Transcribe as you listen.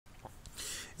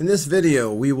In this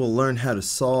video, we will learn how to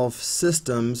solve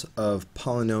systems of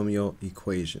polynomial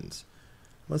equations.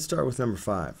 Let's start with number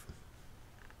 5.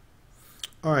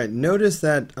 Alright, notice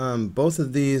that both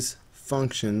of these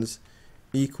functions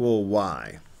equal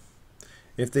y.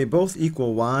 If they both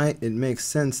equal y, it makes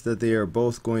sense that they are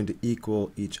both going to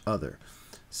equal each other.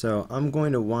 So I'm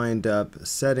going to wind up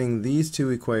setting these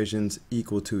two equations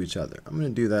equal to each other. I'm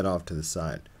going to do that off to the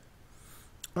side.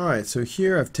 Alright, so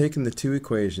here I've taken the two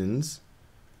equations,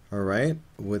 alright,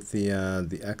 with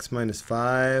the x minus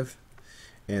 5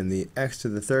 and the x to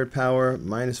the third power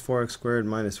minus 4x squared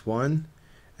minus 1,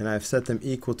 and I've set them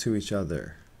equal to each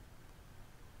other.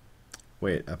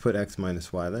 Wait, I put x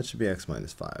minus y. That should be x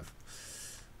minus 5.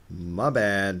 My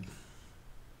bad.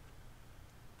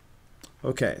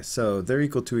 Okay, so they're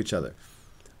equal to each other.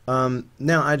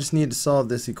 Now I just need to solve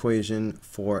this equation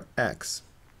for x.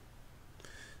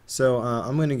 So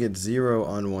I'm going to get 0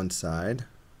 on one side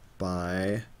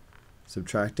by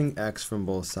subtracting x from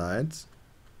both sides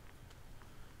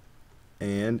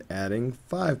and adding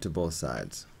 5 to both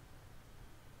sides.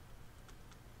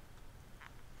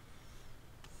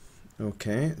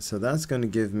 Okay, so that's going to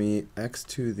give me x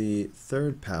to the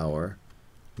third power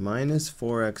minus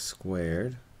 4x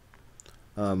squared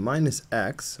minus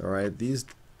x. Alright, these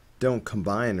don't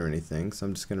combine or anything, so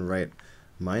I'm just going to write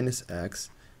minus x.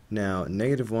 Now,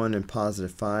 negative 1 and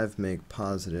positive 5 make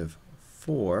positive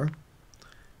 4,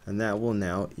 and that will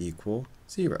now equal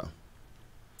 0.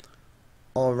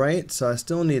 Alright, so I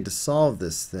still need to solve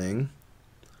this thing.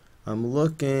 I'm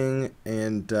looking,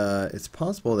 and it's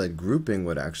possible that grouping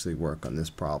would actually work on this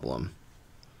problem.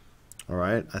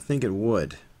 Alright, I think it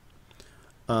would.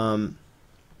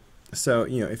 So,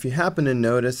 if you happen to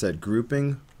notice that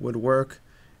grouping would work,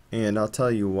 and I'll tell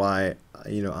you why,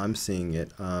 I'm seeing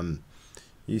it.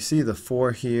 You see the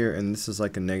 4 here, and this is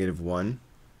like a negative 1.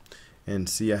 And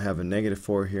see, I have a negative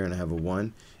 4 here, and I have a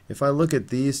 1. If I look at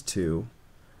these two,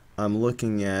 I'm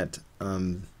looking at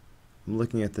the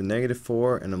negative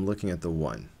 4, and I'm looking at the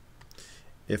 1.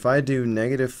 If I do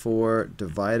negative 4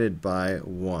 divided by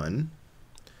 1,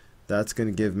 that's going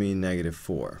to give me negative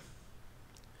 4.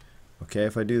 Okay,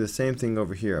 if I do the same thing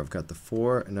over here, I've got the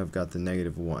 4 and I've got the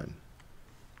negative 1.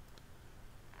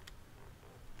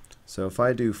 So if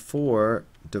I do 4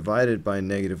 divided by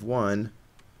negative 1,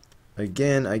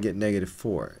 again I get negative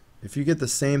 4. If you get the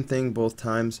same thing both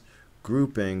times,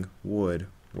 grouping would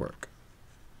work.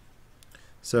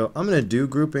 So I'm going to do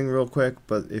grouping real quick,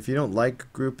 but if you don't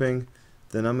like grouping,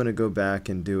 then I'm going to go back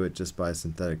and do it just by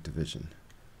synthetic division.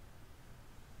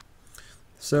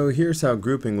 So here's how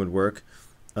grouping would work.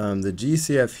 The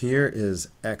GCF here is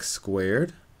x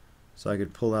squared, so I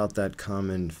could pull out that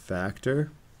common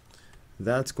factor.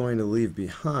 That's going to leave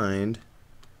behind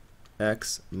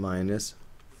x minus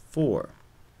 4.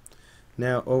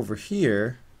 Now over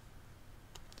here,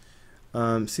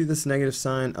 see this negative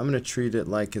sign? I'm going to treat it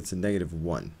like it's a negative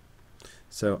 1.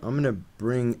 So I'm going to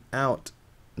bring out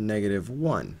negative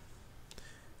 1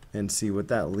 and see what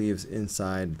that leaves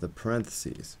inside the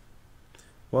parentheses.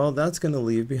 Well, that's going to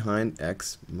leave behind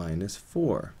x minus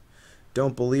 4.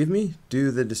 Don't believe me?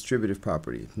 Do the distributive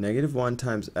property. Negative 1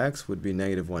 times x would be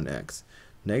negative 1x.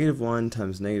 Negative 1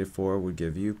 times negative 4 would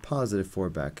give you positive 4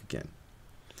 back again.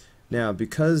 Now,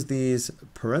 because these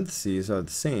parentheses are the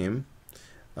same,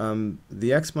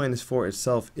 the x minus 4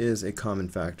 itself is a common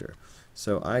factor.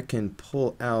 So I can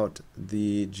pull out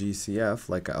the GCF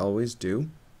like I always do,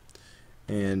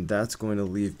 and that's going to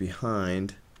leave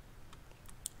behind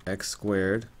x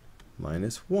squared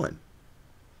minus 1.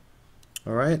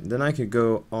 Alright, then I could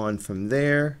go on from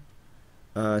there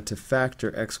to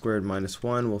factor x squared minus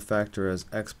 1. We'll factor as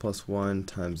x plus 1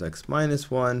 times x minus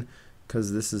 1,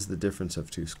 because this is the difference of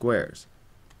two squares.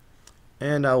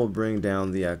 And I will bring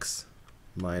down the x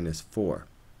minus 4.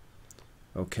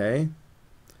 Okay,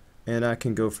 and I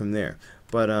can go from there.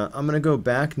 But I'm going to go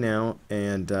back now,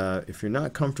 and if you're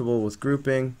not comfortable with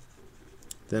grouping,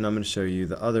 then I'm going to show you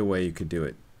the other way you could do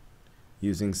it,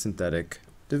 using synthetic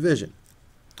division.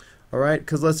 Alright,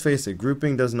 because let's face it,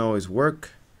 grouping doesn't always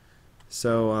work,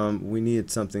 so we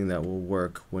need something that will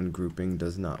work when grouping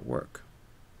does not work.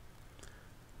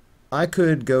 I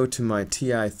could go to my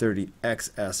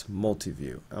TI-30XS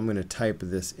multiview. I'm going to type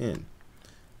this in.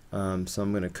 So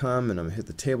I'm going to come and I'm going to hit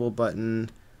the table button,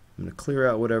 I'm going to clear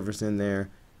out whatever's in there,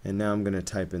 and now I'm going to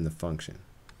type in the function.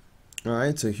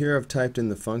 Alright, so here I've typed in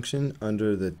the function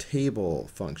under the table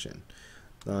function.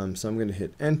 So I'm going to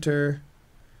hit enter,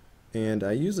 and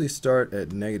I usually start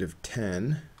at negative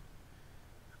 10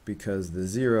 because the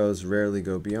zeros rarely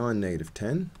go beyond negative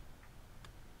 10.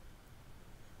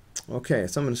 Okay,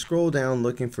 so I'm going to scroll down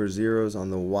looking for zeros on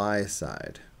the y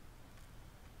side.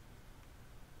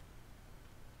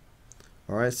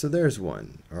 Alright, so there's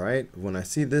 1. Alright, when I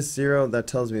see this 0, that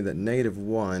tells me that negative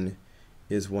 1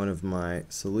 is one of my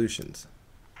solutions.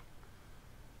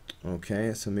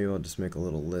 Okay, so maybe I'll just make a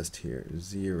little list here.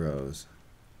 Zeros.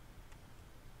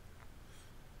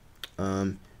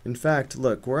 In fact,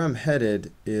 look, where I'm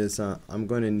headed is I'm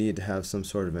going to need to have some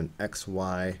sort of an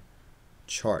XY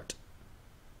chart.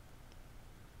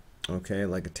 Okay,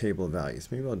 like a table of values.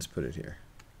 Maybe I'll just put it here.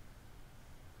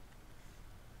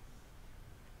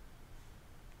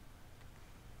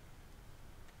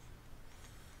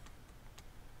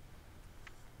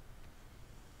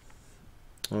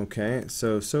 Okay,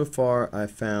 so far I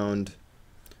found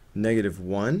negative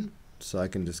 1, so I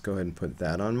can just go ahead and put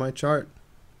that on my chart.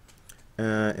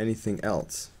 Anything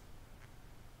else?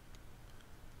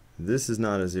 This is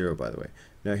not a 0, by the way.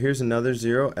 Now here's another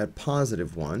 0 at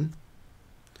positive 1,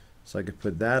 so I could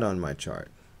put that on my chart.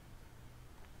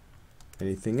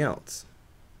 Anything else?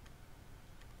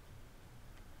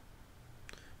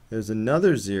 There's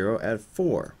another 0 at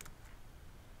 4.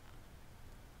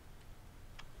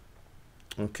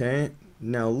 Okay,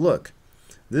 now look,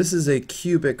 this is a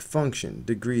cubic function,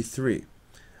 degree 3.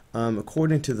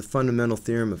 According to the fundamental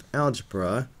theorem of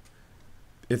algebra,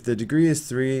 if the degree is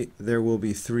 3, there will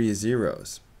be 3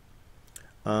 zeros.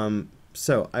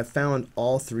 So I found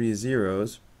all 3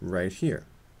 zeros right here.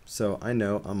 So I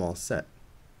know I'm all set.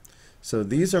 So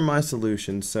these are my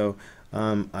solutions. So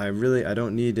I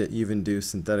don't need to even do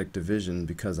synthetic division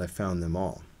because I found them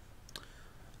all.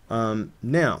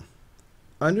 Now,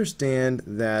 understand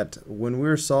that when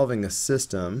we're solving a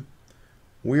system,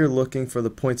 we're looking for the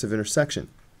points of intersection.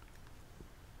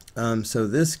 So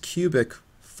this cubic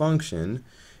function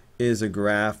is a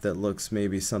graph that looks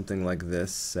maybe something like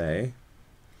this, say.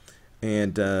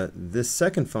 And this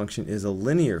second function is a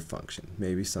linear function,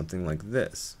 maybe something like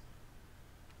this.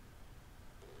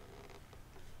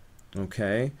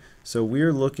 Okay, so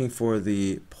we're looking for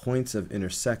the points of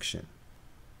intersection.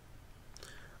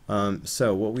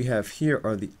 So what we have here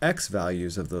are the x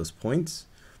values of those points,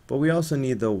 but we also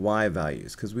need the y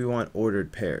values because we want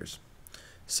ordered pairs.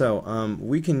 So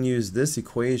we can use this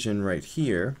equation right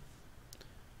here.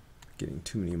 Getting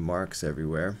too many marks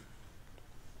everywhere.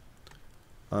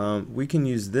 We can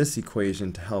use this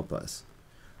equation to help us.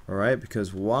 Alright,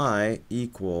 because y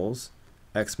equals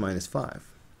x minus 5.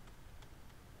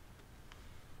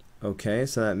 Okay,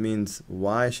 so that means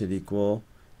y should equal,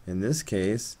 in this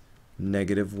case,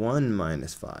 negative 1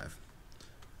 minus 5.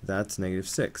 That's negative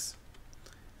 6.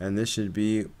 And this should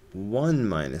be 1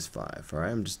 minus 5.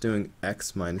 Alright, I'm just doing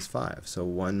x minus 5. So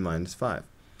 1 minus 5.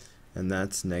 And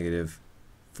that's negative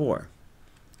 4.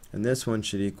 And this one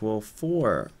should equal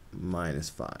 4 minus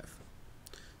 5.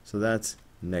 So that's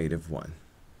negative 1.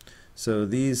 So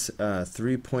these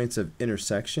 3 points of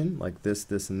intersection, like this,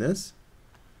 this, and this,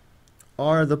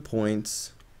 are the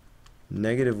points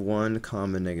negative 1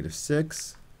 comma negative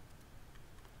 6,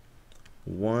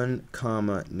 1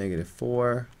 comma negative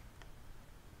 4,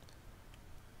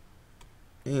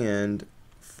 and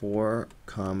 4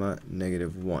 comma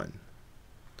negative 1.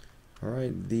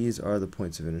 Alright, these are the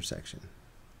points of intersection.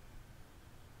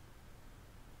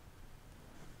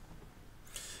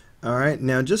 Alright,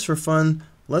 now just for fun,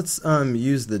 let's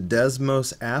use the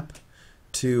Desmos app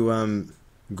to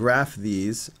graph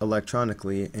these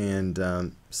electronically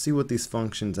and see what these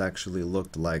functions actually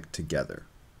looked like together.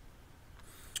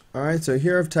 Alright, so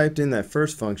here I've typed in that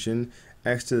first function,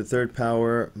 x to the third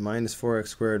power minus 4x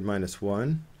squared minus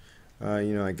 1.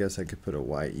 I guess I could put a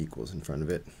y equals in front of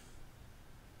it.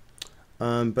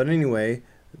 But anyway,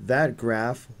 that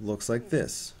graph looks like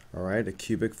this. Alright, a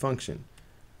cubic function.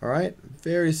 Alright,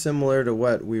 very similar to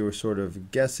what we were sort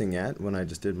of guessing at when I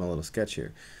just did my little sketch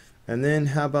here. And then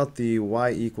how about the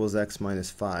y equals x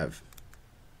minus 5?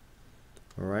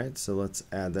 Alright, so let's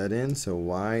add that in. So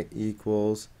y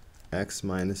equals x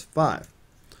minus 5.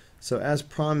 So as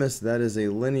promised, that is a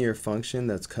linear function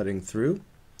that's cutting through.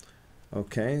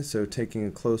 Okay, so taking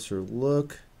a closer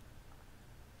look.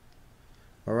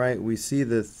 Alright, we see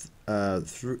the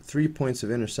 3 points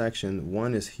of intersection.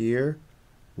 One is here,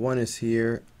 one is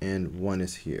here, and one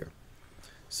is here.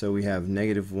 So we have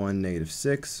negative 1, negative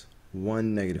 6,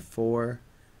 1, negative 4,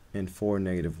 and 4,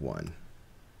 negative 1.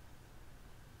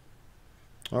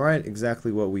 Alright,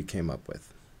 exactly what we came up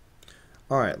with.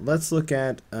 Alright, let's look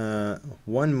at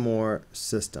one more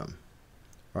system.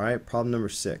 Alright, problem number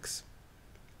 6.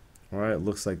 Alright, it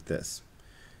looks like this.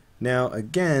 Now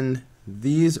again,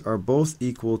 these are both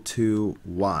equal to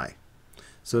y.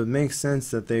 So it makes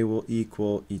sense that they will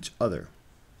equal each other.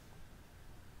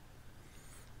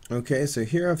 Okay, so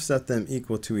here I've set them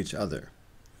equal to each other.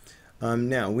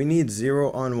 Now we need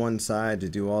 0 on one side to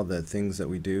do all the things that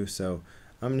we do, so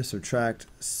I'm going to subtract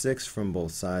 6 from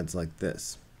both sides like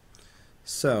this.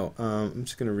 So I'm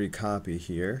just going to recopy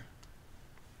here.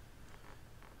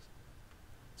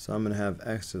 So I'm going to have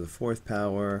x to the 4th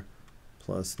power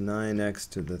plus 9x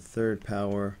to the 3rd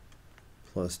power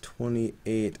plus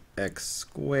 28x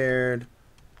squared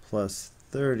plus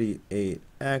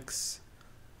 38x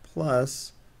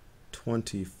plus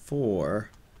 24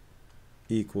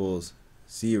 equals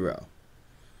 0.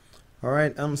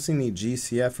 Alright, I don't see any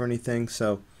GCF or anything,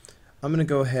 so I'm going to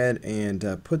go ahead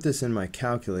and put this in my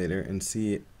calculator and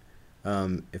see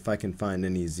if I can find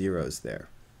any zeros there.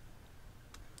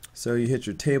 So you hit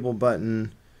your table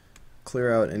button,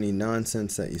 clear out any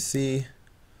nonsense that you see.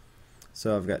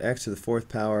 So I've got x to the 4th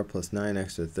power plus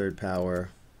 9x to the 3rd power.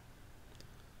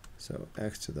 So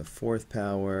x to the 4th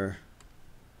power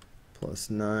plus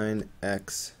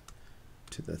 9x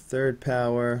to the 3rd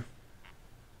power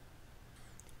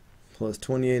plus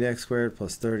 28x squared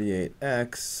plus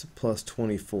 38x plus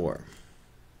 24.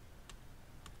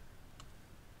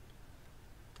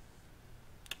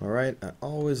 Alright, I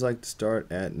always like to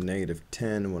start at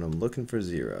 -10 when I'm looking for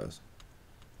zeros.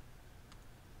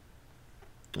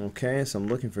 Okay, so I'm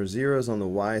looking for zeros on the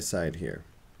y side here.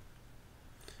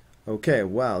 Okay,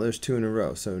 wow, there's 2 in a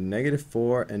row. So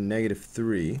 -4 and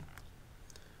 -3.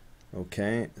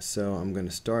 Okay, so I'm going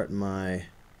to start my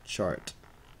chart.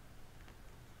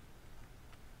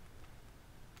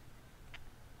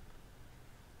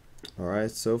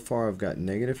 Alright, so far I've got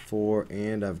 -4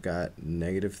 and I've got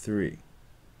 -3.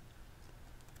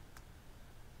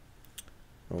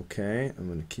 Okay, I'm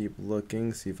going to keep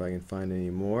looking, see if I can find any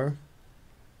more.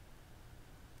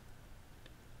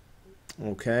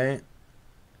 Okay,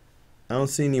 I don't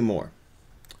see any more.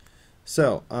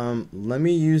 So let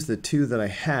me use the 2 that I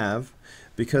have,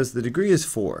 because the degree is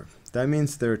 4. That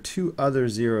means there are 2 other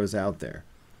zeros out there.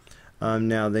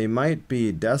 Now they might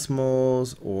be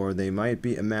decimals or they might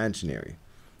be imaginary.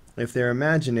 If they're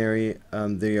imaginary,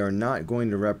 they are not going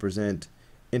to represent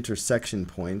intersection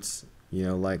points, you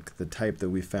know, like the type that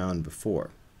we found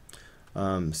before.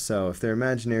 So if they're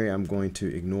imaginary, I'm going to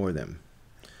ignore them.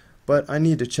 But I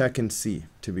need to check and see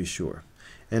to be sure.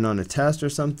 And on a test or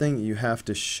something, you have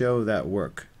to show that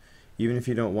work. Even if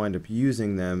you don't wind up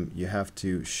using them, you have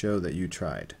to show that you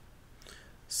tried.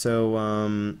 So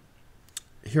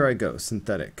here I go,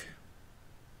 synthetic.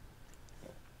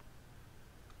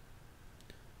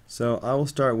 So I will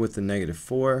start with the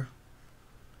 -4.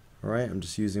 Alright, I'm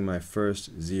just using my first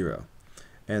 0.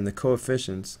 And the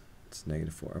coefficients, it's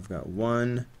 -4. I've got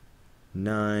 1,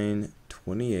 9,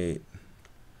 28,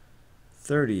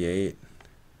 38,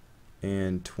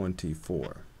 and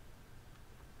 24.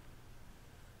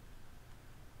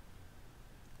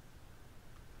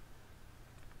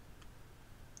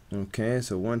 Okay,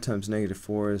 so 1 times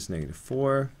 -4 is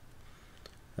 -4.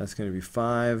 That's going to be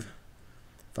 5.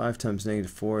 5 times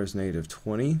 -4 is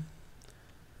 -20.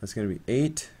 That's going to be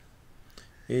 8.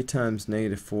 8 times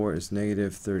 -4 is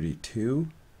 -32.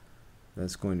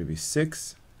 That's going to be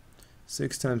 6.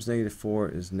 6 times -4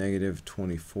 is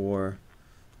 -24.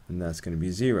 And that's going to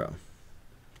be 0.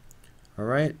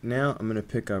 Alright, now I'm going to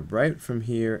pick up right from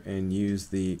here and use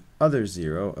the other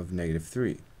 0 of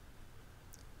 -3.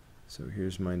 So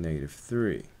here's my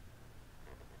 -3.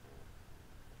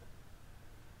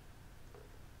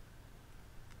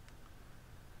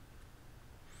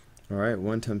 Alright,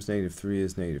 1 times -3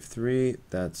 is -3.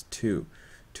 That's 2.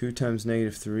 2 times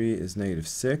 -3 is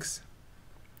 -6.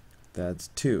 That's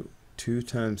 2. 2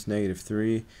 times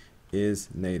 -3 is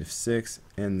 -6,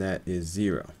 and that is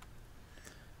 0.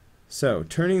 So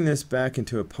turning this back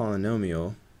into a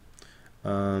polynomial,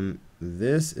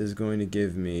 this is going to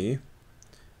give me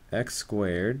x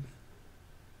squared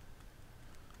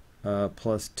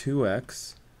plus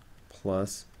 2x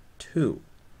plus 2.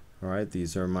 Alright,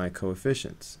 these are my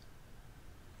coefficients.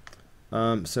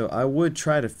 So I would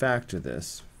try to factor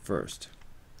this first.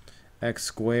 X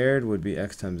squared would be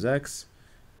x times x.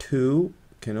 2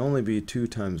 can only be 2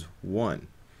 times 1.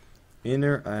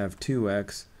 Inner, I have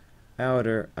 2x.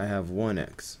 Outer, I have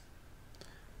 1x.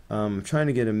 I'm trying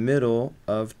to get a middle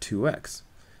of 2x.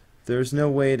 There's no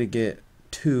way to get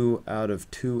 2 out of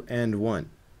 2 and 1.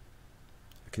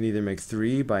 I can either make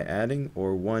 3 by adding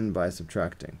or 1 by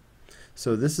subtracting.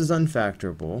 So this is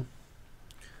unfactorable,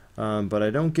 but I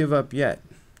don't give up yet.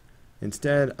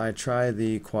 Instead, I try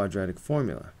the quadratic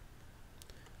formula.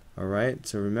 Alright,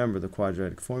 so remember the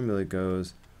quadratic formula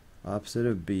goes opposite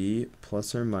of b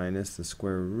plus or minus the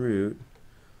square root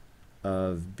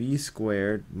of b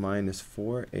squared minus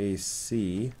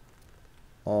 4ac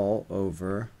all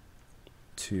over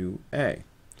 2a.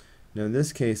 Now in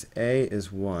this case, a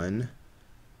is 1.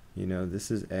 You know, this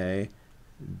is a.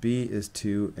 b is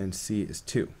 2, and c is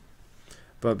 2.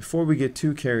 But before we get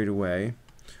too carried away,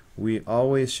 we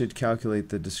always should calculate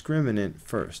the discriminant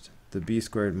first, the b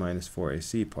squared minus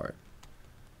 4ac part.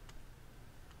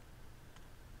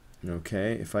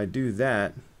 Okay, if I do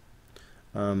that,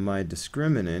 my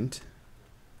discriminant,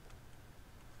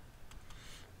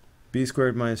 b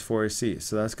squared minus 4ac,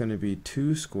 so that's going to be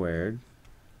 2 squared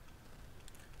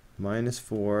minus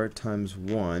 4 times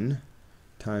 1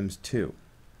 times 2.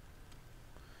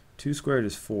 2 squared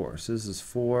is 4, so this is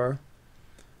 4.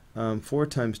 4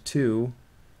 times 2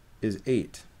 is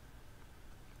 8.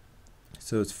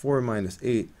 So it's 4 minus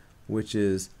 8, which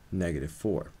is negative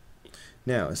 4.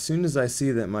 Now, as soon as I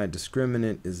see that my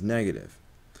discriminant is negative,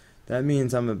 that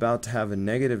means I'm about to have a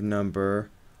negative number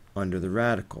under the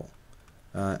radical.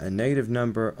 A negative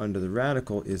number under the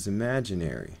radical is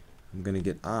imaginary. I'm going to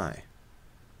get I.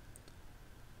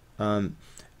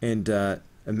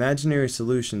 Imaginary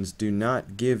solutions do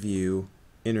not give you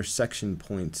intersection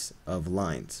points of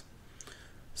lines.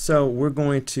 So we're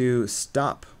going to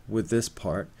stop with this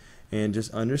part and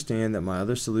just understand that my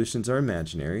other solutions are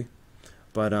imaginary,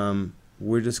 but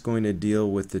we're just going to deal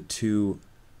with the two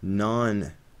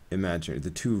non-imaginary, the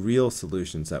two real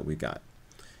solutions that we got,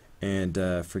 and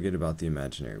forget about the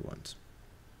imaginary ones.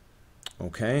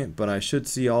 Okay, but I should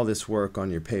see all this work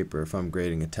on your paper if I'm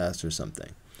grading a test or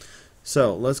something.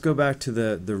 So let's go back to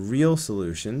the real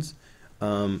solutions,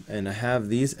 and I have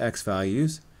these x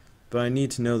values, but I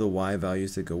need to know the y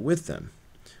values that go with them.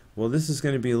 Well, this is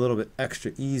going to be a little bit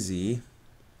extra easy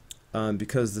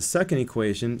because the second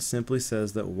equation simply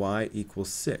says that y equals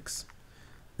 6.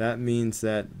 That means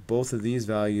that both of these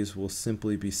values will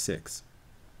simply be 6.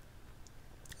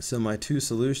 So my two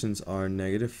solutions are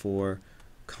negative 4,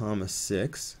 comma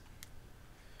 6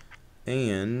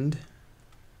 and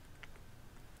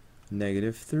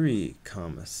negative 3,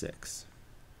 comma 6.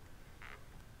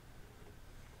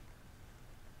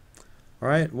 All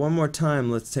right, one more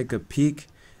time, let's take a peek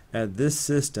at this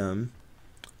system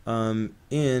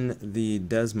in the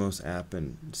Desmos app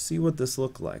and see what this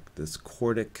looks like. This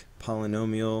quartic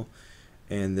polynomial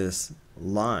and this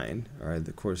line. All right,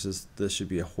 of course, this should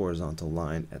be a horizontal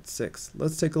line at 6.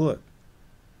 Let's take a look.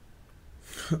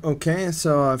 Okay,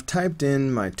 so I've typed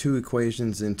in my two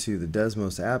equations into the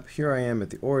Desmos app. Here I am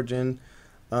at the origin,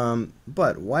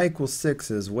 but y equals 6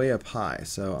 is way up high,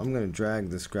 so I'm going to drag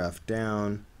this graph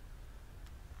down.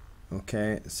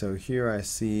 Okay, so here I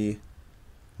see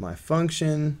my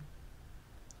function.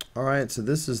 Alright, so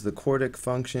this is the quartic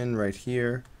function right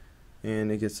here,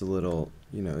 and it gets a little,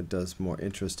 it does more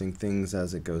interesting things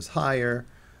as it goes higher,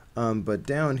 but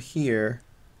down here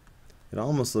it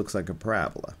almost looks like a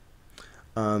parabola.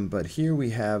 But here we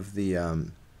have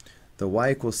the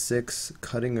y equals 6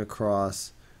 cutting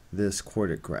across this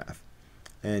quartic graph,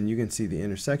 and you can see the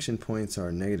intersection points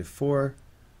are negative 4,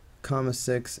 comma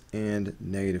 6 and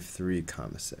negative 3,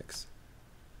 comma 6,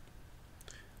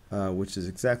 which is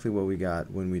exactly what we got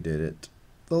when we did it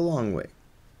the long way.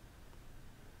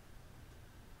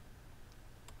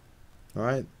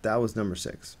 Alright, that was number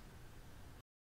 6.